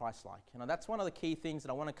more Christ-like. That's one of the key things that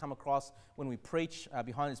I want to come across when we preach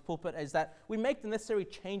behind this pulpit, is that we make the necessary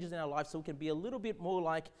changes in our life so we can be a little bit more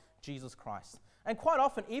like Jesus Christ. And quite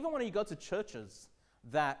often, even when you go to churches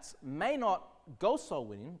that may not go soul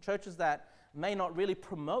winning, churches that may not really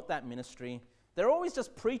promote that ministry, they're always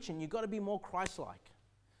just preaching, you've got to be more Christ-like.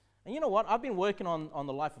 And you know what? I've been working on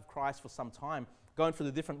the life of Christ for some time, going through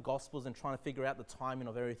the different gospels and trying to figure out the timing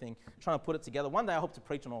of everything, trying to put it together. One day I hope to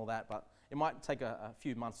preach on all that, but it might take a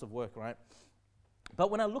few months of work, right? But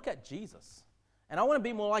when I look at Jesus, and I want to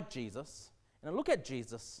be more like Jesus, and I look at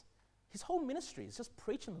Jesus, His whole ministry is just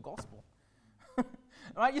preaching the gospel.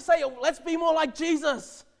 Right? You say, oh, let's be more like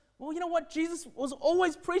Jesus. Well, you know what? Jesus was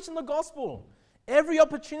always preaching the gospel. Every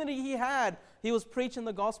opportunity he had, he was preaching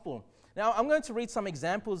the gospel. Now, I'm going to read some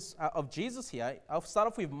examples of Jesus here. I'll start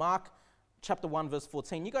off with Mark chapter 1, verse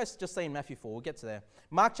 14. You guys just say in Matthew 4. We'll get to there.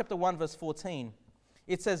 Mark chapter 1, verse 14.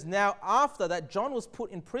 It says, now after that John was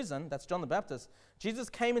put in prison, that's John the Baptist, Jesus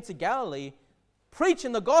came into Galilee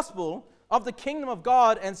preaching the gospel of the kingdom of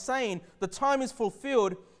God and saying, the time is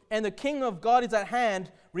fulfilled and the kingdom of God is at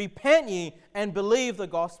hand. Repent ye and believe the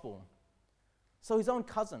gospel. So his own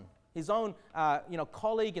cousin, his own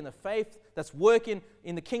colleague in the faith that's working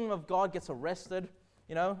in the kingdom of God gets arrested,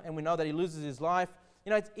 and we know that he loses his life.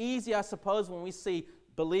 It's easy, I suppose, when we see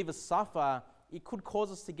believers suffer, it could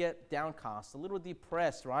cause us to get downcast, a little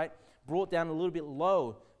depressed, right? Brought down a little bit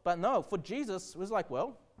low. But no, for Jesus, it was like,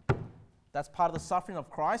 well, that's part of the suffering of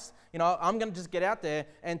Christ. I'm going to just get out there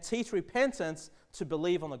and teach repentance to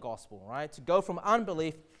believe on the gospel, right? To go from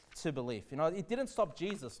unbelief to belief. It didn't stop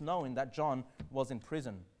Jesus knowing that John was in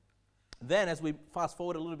prison. Then, as we fast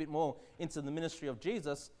forward a little bit more into the ministry of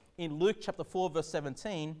Jesus, in Luke chapter 4, verse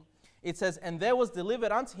 17, it says, and there was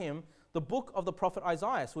delivered unto him the book of the prophet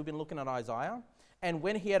Isaiah. So we've been looking at Isaiah. And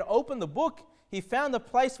when he had opened the book, he found the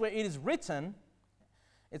place where it is written,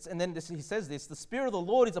 he says this, the Spirit of the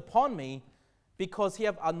Lord is upon me, because he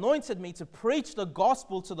hath anointed me to preach the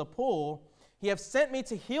gospel to the poor. He hath sent me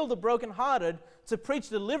to heal the brokenhearted, to preach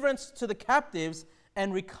deliverance to the captives,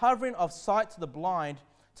 and recovering of sight to the blind,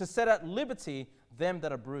 to set at liberty them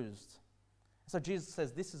that are bruised. So Jesus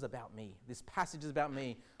says, this is about me. This passage is about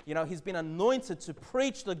me. He's been anointed to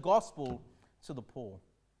preach the gospel to the poor.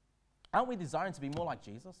 Aren't we desiring to be more like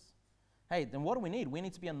Jesus? Hey, then what do we need? We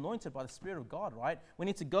need to be anointed by the Spirit of God, right? We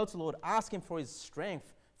need to go to the Lord, ask him for his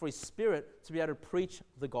strength, for his Spirit to be able to preach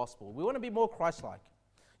the gospel. We want to be more Christ-like.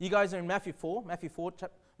 You guys are in Matthew 4,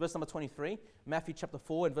 verse number 23. Matthew chapter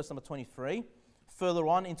 4 and verse number 23. Further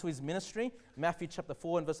on into his ministry, Matthew chapter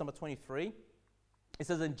 4 and verse number 23. It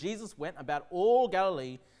says, and Jesus went about all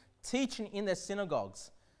Galilee, teaching in their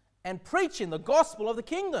synagogues, and preaching the gospel of the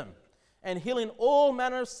kingdom, and healing all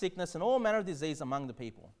manner of sickness and all manner of disease among the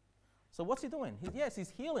people. So what's he doing?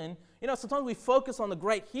 He's healing. Sometimes we focus on the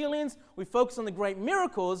great healings, we focus on the great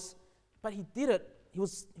miracles, but he did it. He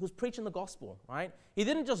was preaching the gospel, right? He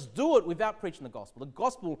didn't just do it without preaching the gospel. The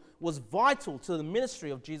gospel was vital to the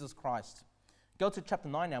ministry of Jesus Christ. Go to chapter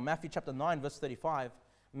 9 now, Matthew chapter 9, verse 35.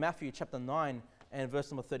 Matthew chapter 9 and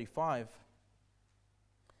verse number 35.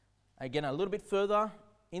 Again, a little bit further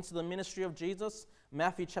into the ministry of Jesus.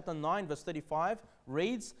 Matthew chapter 9, verse 35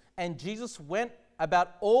 reads, and Jesus went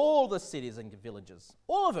about all the cities and villages,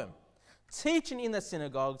 all of them, teaching in their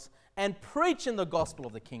synagogues and preaching the gospel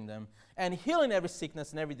of the kingdom and healing every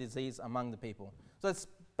sickness and every disease among the people. So it's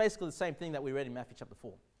basically the same thing that we read in Matthew chapter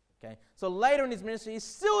 4. Okay? So later in his ministry, he's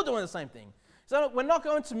still doing the same thing. So we're not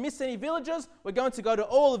going to miss any villages. We're going to go to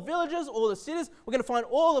all the villages, all the cities. We're going to find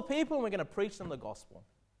all the people and we're going to preach them the gospel.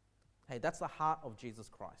 Hey, that's the heart of Jesus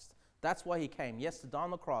Christ. That's why he came. Yes, to die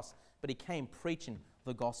on the cross, but he came preaching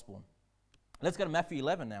the gospel. Let's go to Matthew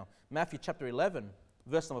 11 now. Matthew chapter 11,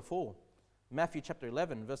 verse number 4. Matthew chapter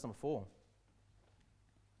 11, verse number 4.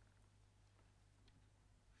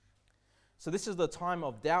 So this is the time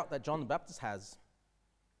of doubt that John the Baptist has.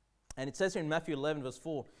 And it says here in Matthew 11, verse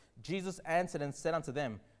 4, Jesus answered and said unto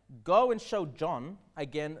them, go and show John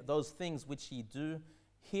again those things which ye do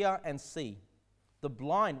hear and see. The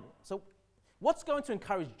blind. So what's going to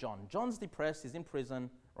encourage John? John's depressed, he's in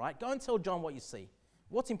prison, right? Go and tell John what you see.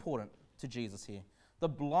 What's important to Jesus here? The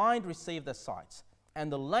blind receive their sight,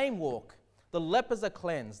 and the lame walk. The lepers are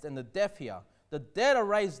cleansed, and the deaf hear. The dead are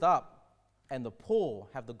raised up, and the poor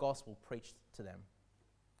have the gospel preached to them.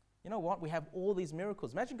 You know what? We have all these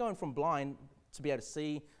miracles. Imagine going from blind to be able to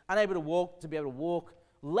see, unable to walk to be able to walk.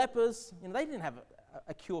 Lepers, they didn't have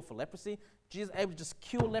a cure for leprosy. Jesus is able to just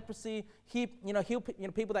cure leprosy, heal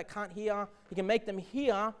people that can't hear. He can make them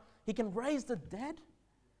hear. He can raise the dead.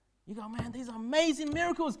 You go, man, these are amazing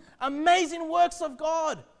miracles, amazing works of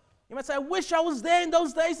God. You might say, I wish I was there in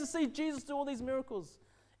those days to see Jesus do all these miracles.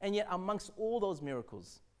 And yet amongst all those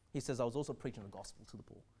miracles, he says, I was also preaching the gospel to the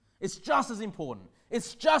poor. It's just as important.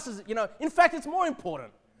 It's just as, in fact, it's more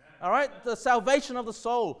important. All right? The salvation of the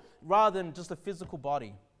soul rather than just the physical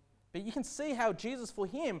body. But you can see how Jesus, for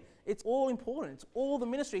him, it's all important. It's all the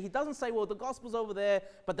ministry. He doesn't say, well, the gospel's over there,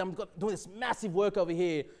 but I'm doing this massive work over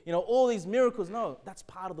here. All these miracles. No, that's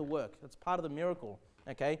part of the work. That's part of the miracle.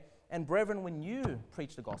 Okay? And brethren, when you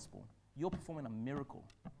preach the gospel, you're performing a miracle.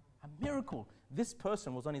 A miracle. This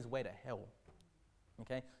person was on his way to hell.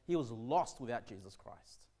 Okay? He was lost without Jesus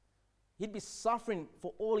Christ. He'd be suffering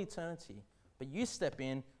for all eternity. But you step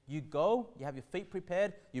in, you go, you have your feet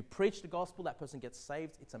prepared, you preach the gospel, that person gets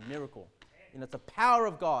saved. It's a miracle. It's the power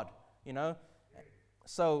of God,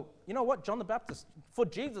 So, you know what? John the Baptist, for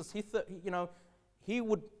Jesus, he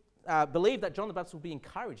would believe that John the Baptist would be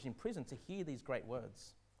encouraged in prison to hear these great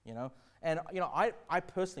words, And, I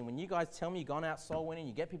personally, when you guys tell me you're going out soul winning,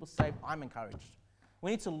 you get people saved, I'm encouraged.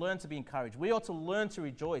 We need to learn to be encouraged. We ought to learn to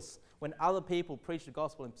rejoice when other people preach the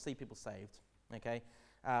gospel and see people saved, okay?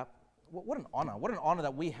 What an honor. What an honor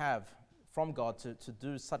that we have from God to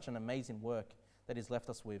do such an amazing work that He's left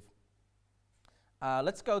us with.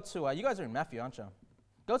 Let's go to, you guys are in Matthew, aren't you?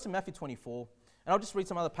 Go to Matthew 24, and I'll just read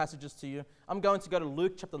some other passages to you. I'm going to go to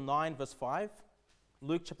Luke chapter 9, verse 5.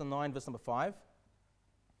 Luke chapter 9, verse number 5.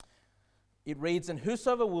 It reads, "And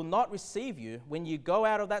whosoever will not receive you, when you go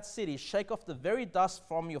out of that city, shake off the very dust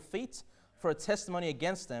from your feet for a testimony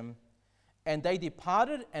against them. And they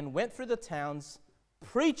departed and went through the towns,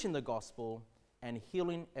 preaching the gospel and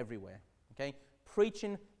healing everywhere." Okay?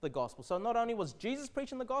 Preaching the gospel. So not only was Jesus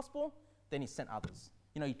preaching the gospel, then He sent others.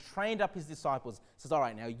 He trained up His disciples. He says, all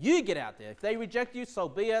right, now you get out there. If they reject you, so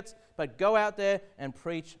be it. But go out there and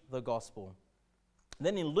preach the gospel. And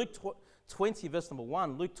then in Luke 20, verse number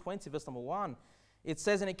 1, Luke 20, verse number 1, it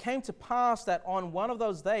says, "And it came to pass that on one of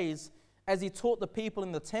those days, as He taught the people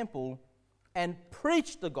in the temple and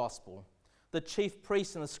preached the gospel, the chief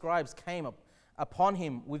priests and the scribes came upon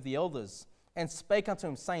Him with the elders and spake unto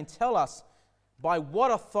Him, saying, Tell us, by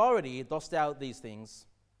what authority dost thou these things?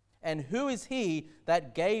 And who is He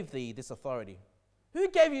that gave thee this authority?" Who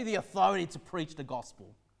gave you the authority to preach the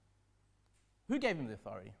gospel? Who gave Him the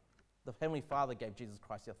authority? The Heavenly Father gave Jesus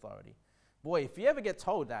Christ the authority. Boy, if you ever get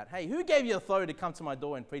told that, hey, who gave you authority to come to my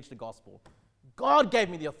door and preach the gospel? God gave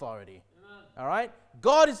me the authority. Amen. All right?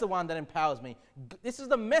 God is the one that empowers me. This is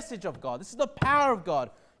the message of God. This is the power of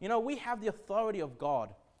God. We have the authority of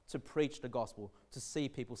God to preach the gospel, to see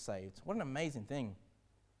people saved. What an amazing thing.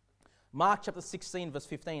 Mark chapter 16, verse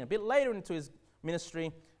 15. A bit later into His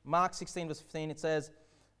ministry, Mark 16, verse 15, it says,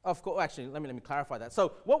 of course, actually, let me clarify that.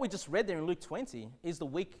 So what we just read there in Luke 20 is the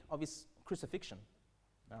week of His crucifixion.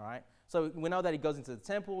 All right? So we know that He goes into the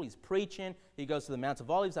temple, He's preaching, He goes to the Mount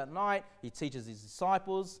of Olives at night, He teaches His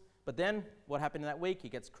disciples. But then what happened in that week? He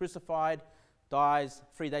gets crucified, dies,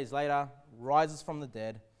 3 days later, rises from the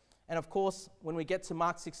dead. And of course, when we get to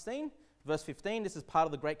Mark 16, verse 15, this is part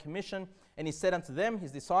of the Great Commission. "And He said unto them,"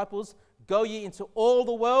 His disciples, "Go ye into all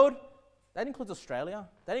the world." That includes Australia.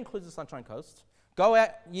 That includes the Sunshine Coast. "Go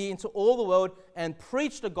out ye into all the world and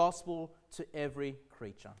preach the gospel to every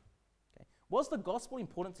creature." Okay. Was the gospel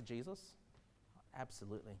important to Jesus?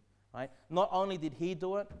 Absolutely. Right? Not only did He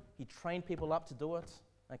do it, He trained people up to do it.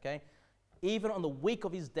 Okay. Even on the week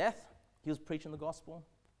of His death, He was preaching the gospel.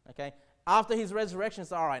 Okay. After His resurrection,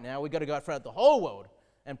 it's all right, now we've got to go throughout the whole world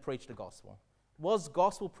and preach the gospel. Was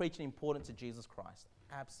gospel preaching important to Jesus Christ?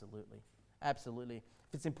 Absolutely. Absolutely.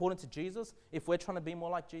 If it's important to Jesus, if we're trying to be more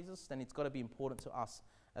like Jesus, then it's got to be important to us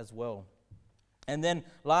as well. And then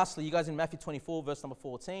lastly, you guys in Matthew 24, verse number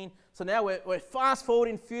 14. So now we're fast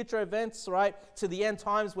forwarding future events, right, to the end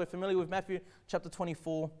times. We're familiar with Matthew chapter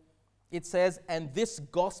 24. It says, "And this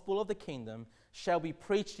gospel of the kingdom shall be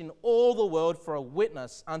preached in all the world for a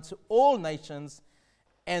witness unto all nations,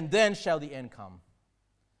 and then shall the end come."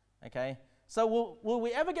 Okay? So will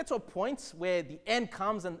we ever get to a point where the end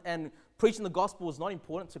comes and preaching the gospel is not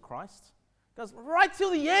important to Christ? Because right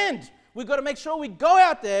till the end, we've got to make sure we go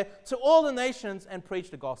out there to all the nations and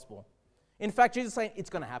preach the gospel. In fact, Jesus is saying it's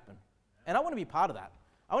going to happen. And I want to be part of that.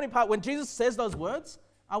 I want to be part, when Jesus says those words,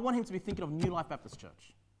 I want Him to be thinking of New Life Baptist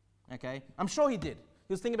Church. Okay? I'm sure He did.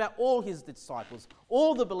 He was thinking about all His disciples,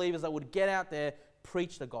 all the believers that would get out there,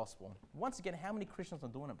 preach the gospel. Once again, how many Christians are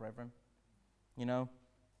doing it, brethren?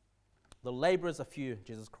 The laborers are few,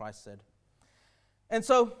 Jesus Christ said. And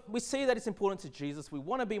so we see that it's important to Jesus. We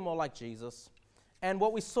want to be more like Jesus. And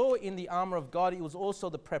what we saw in the armor of God, it was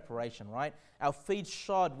also the preparation, right? Our feet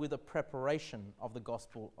shod with the preparation of the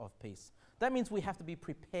gospel of peace. That means we have to be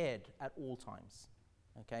prepared at all times,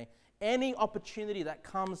 okay? Any opportunity that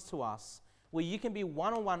comes to us where you can be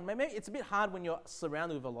one-on-one, maybe it's a bit hard when you're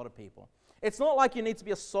surrounded with a lot of people. It's not like you need to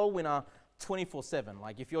be a soul winner 24/7.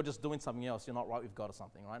 Like if you're just doing something else, you're not right with God or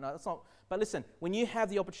something, right? No, that's not. But listen, when you have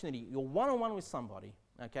the opportunity, you're one-on-one with somebody,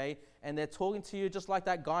 okay, and they're talking to you just like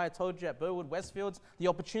that guy I told you at Burwood Westfields, the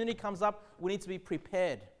opportunity comes up, we need to be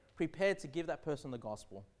prepared to give that person the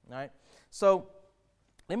gospel, right? So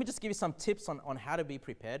let me just give you some tips on how to be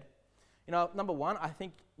prepared. Number one, I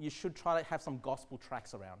think you should try to have some gospel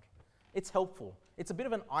tracts around. It's helpful. It's a bit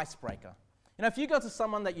of an icebreaker. If you go to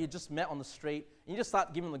someone that you just met on the street and you just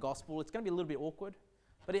start giving them the gospel, it's going to be a little bit awkward.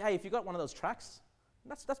 But hey, if you got one of those tracts,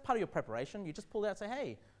 that's part of your preparation. You just pull it out and say,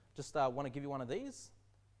 hey, just want to give you one of these.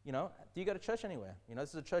 You know, do you go to church anywhere? You know, this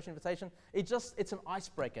is a church invitation. It's an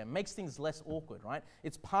icebreaker. It makes things less awkward, right?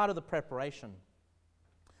 It's part of the preparation.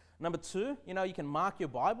 Number 2, you know, you can mark your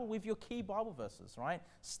Bible with your key Bible verses, right?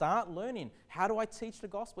 Start learning. How do I teach the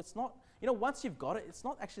gospel? It's not, you know, once you've got it, it's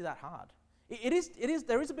not actually that hard.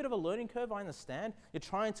 There is a bit of a learning curve, I understand. You're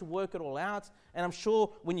trying to work it all out. And I'm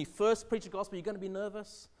sure when you first preach the gospel, you're going to be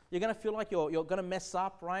nervous. You're going to feel like you're going to mess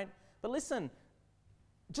up, right? But listen,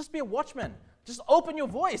 just be a watchman. Just open your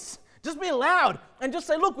voice. Just be loud and just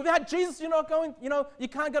say, look, without Jesus, you're not going, you know, you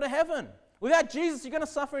can't go to heaven. Without Jesus, you're going to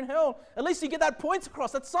suffer in hell. At least you get that point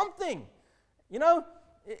across. That's something. You know,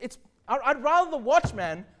 I'd rather the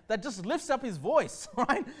watchman that just lifts up his voice,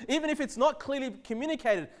 right? Even if it's not clearly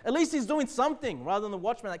communicated, at least he's doing something rather than the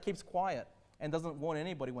watchman that keeps quiet and doesn't warn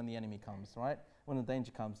anybody when the enemy comes, right? When the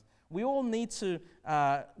danger comes. We all need to,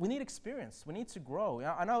 we need experience. We need to grow.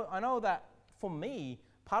 I know that for me,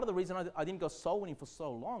 part of the reason I didn't go soul winning for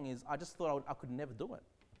so long is I just thought I could never do it,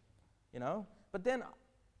 you know? But then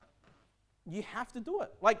you have to do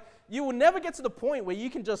it. Like, you will never get to the point where you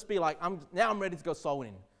can just be like, I'm ready to go soul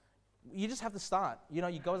winning. You just have to start. You know,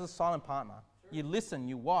 you go as a silent partner. Sure. You listen,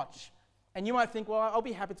 you watch. And you might think, well, I'll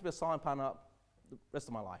be happy to be a silent partner the rest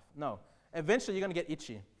of my life. No. Eventually, you're going to get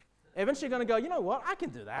itchy. Eventually, you're going to go, you know what? I can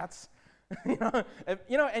do that.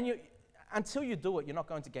 Until you do it, you're not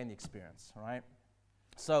going to gain the experience, right?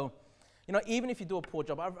 So, you know, even if you do a poor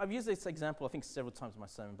job, I've used this example, I think, several times in my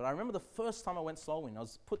sermon, but I remember the first time I went soul winning, I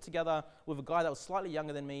was put together with a guy that was slightly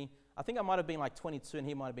younger than me. I think I might have been like 22 and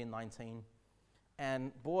he might have been 19.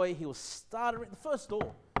 And boy, he was stuttering, the first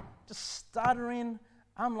door, just stuttering.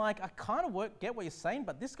 I'm like, I kind of get what you're saying,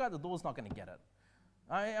 but this guy at the door's not going to get it.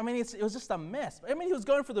 I mean, it was just a mess. I mean, he was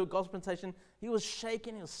going through the gospel presentation, he was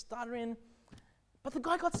shaking, he was stuttering, but the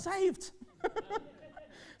guy got saved.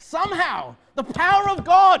 Somehow, the power of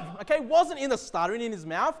God, okay, wasn't in the stuttering in his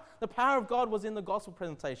mouth. The power of God was in the gospel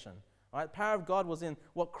presentation. Right? The power of God was in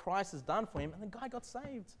what Christ has done for him, and the guy got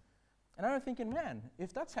saved. And I'm thinking, man,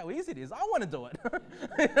 if that's how easy it is, I want to do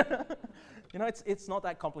it. You know, it's not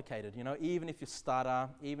that complicated. You know, even if you stutter,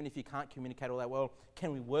 even if you can't communicate all that well,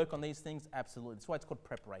 can we work on these things? Absolutely. That's why it's called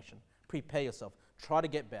preparation. Prepare yourself. Try to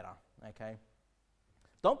get better, okay?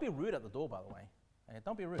 Don't be rude at the door, by the way. Okay?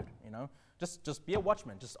 Don't be rude, you know. Just be a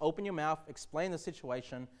watchman. Just open your mouth, explain the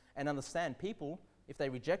situation, and understand people, if they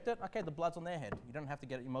reject it, okay, the blood's on their head. You don't have to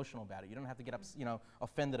get emotional about it. You don't have to get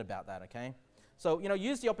offended about that, okay? So, you know,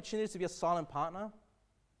 use the opportunity to be a silent partner.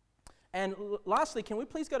 And lastly, can we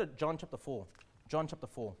please go to John chapter 4? John chapter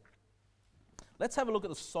 4. Let's have a look at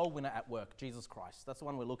the soul winner at work, Jesus Christ. That's the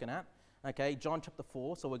one we're looking at. Okay, John chapter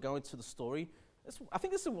 4. So we're going to the story. I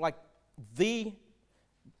think this is like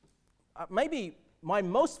maybe my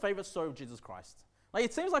most favorite story of Jesus Christ. Like,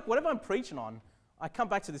 it seems like whatever I'm preaching on, I come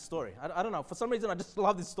back to this story. I don't know. For some reason, I just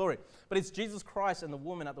love this story. But it's Jesus Christ and the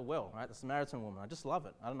woman at the well, right? The Samaritan woman. I just love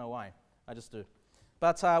it. I don't know why. I just do.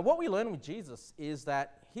 But what we learn with Jesus is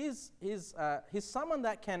that he's someone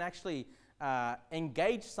that can actually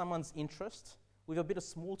engage someone's interest with a bit of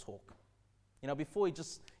small talk. You know, before he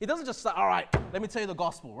doesn't just say, all right, let me tell you the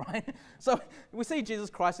gospel, right? So we see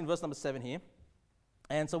Jesus Christ in verse number 7 here.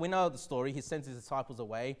 And so we know the story. He sends his disciples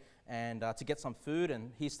away and to get some food,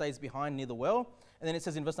 and he stays behind near the well. And then it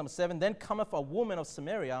says in verse number 7, then cometh a woman of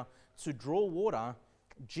Samaria to draw water.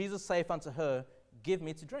 Jesus saith unto her, give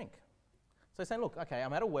me to drink. So he's saying, look, okay,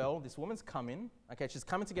 I'm at a well. This woman's coming. Okay, she's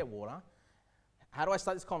coming to get water. How do I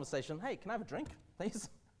start this conversation? Hey, can I have a drink, please?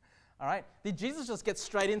 All right. Did Jesus just get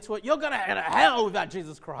straight into it? You're going to go to hell without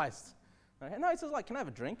Jesus Christ. Okay? No, he says, like, can I have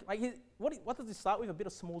a drink? Like, what does he start with? A bit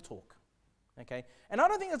of small talk. Okay? And I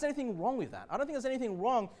don't think there's anything wrong with that. I don't think there's anything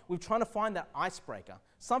wrong with trying to find that icebreaker,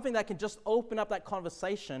 something that can just open up that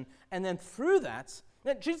conversation, and then through that,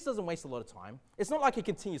 Jesus doesn't waste a lot of time. It's not like he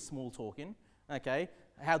continues small talking, okay?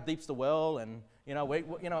 How deep's the well, and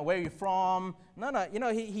where are you from? No.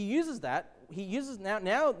 He uses that. He uses now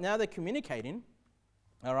they're communicating.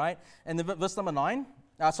 All right. And then verse number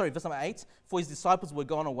 8. For his disciples were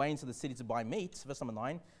gone away into the city to buy meat. Verse number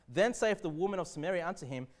 9. Then saith the woman of Samaria unto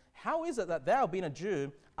him, how is it that thou, being a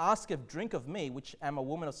Jew, askest drink of me, which am a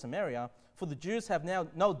woman of Samaria? For the Jews have now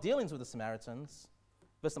no dealings with the Samaritans.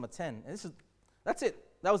 Verse number 10. And that's it.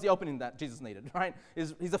 That was the opening that Jesus needed, right?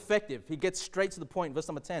 He's effective. He gets straight to the point. Verse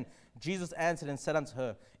number 10. Jesus answered and said unto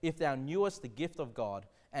her, if thou knewest the gift of God,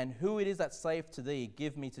 and who it is that saith to thee,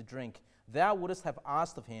 give me to drink, thou wouldest have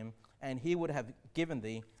asked of him, and he would have given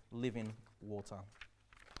thee living water.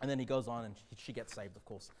 And then he goes on, and she gets saved, of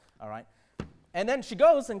course. All right. And then she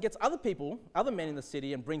goes and gets other people, other men in the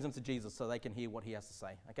city, and brings them to Jesus so they can hear what he has to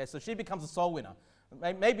say. Okay, so she becomes a soul winner.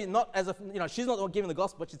 Maybe not as a, she's not giving the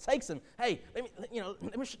gospel, but she takes him. Hey,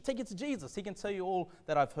 let me take you to Jesus. He can tell you all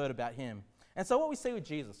that I've heard about him. And so what we see with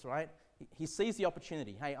Jesus, right? He sees the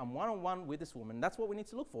opportunity. Hey, I'm one-on-one with this woman. That's what we need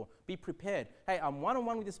to look for. Be prepared. Hey, I'm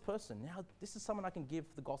one-on-one with this person. Now, this is someone I can give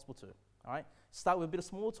the gospel to. All right? Start with a bit of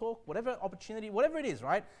small talk, whatever opportunity, whatever it is,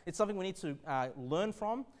 right? It's something we need to learn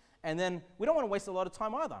from. And then we don't want to waste a lot of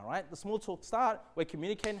time either, right? The small talk start, we're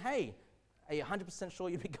communicating, hey, are you 100% sure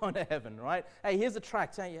you'll be going to heaven, right? Hey, here's a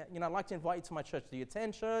tract. Hey, I'd like to invite you to my church. Do you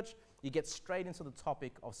attend church? You get straight into the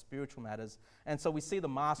topic of spiritual matters. And so we see the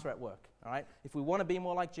master at work, all right? If we want to be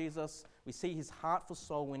more like Jesus, we see his heart for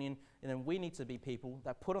soul winning, and then we need to be people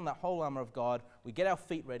that put on that whole armor of God. We get our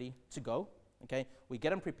feet ready to go, okay? We get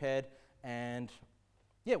them prepared, and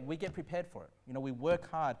we get prepared for it. We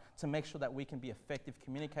work hard to make sure that we can be effective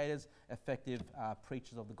communicators, effective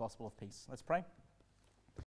preachers of the gospel of peace. Let's pray.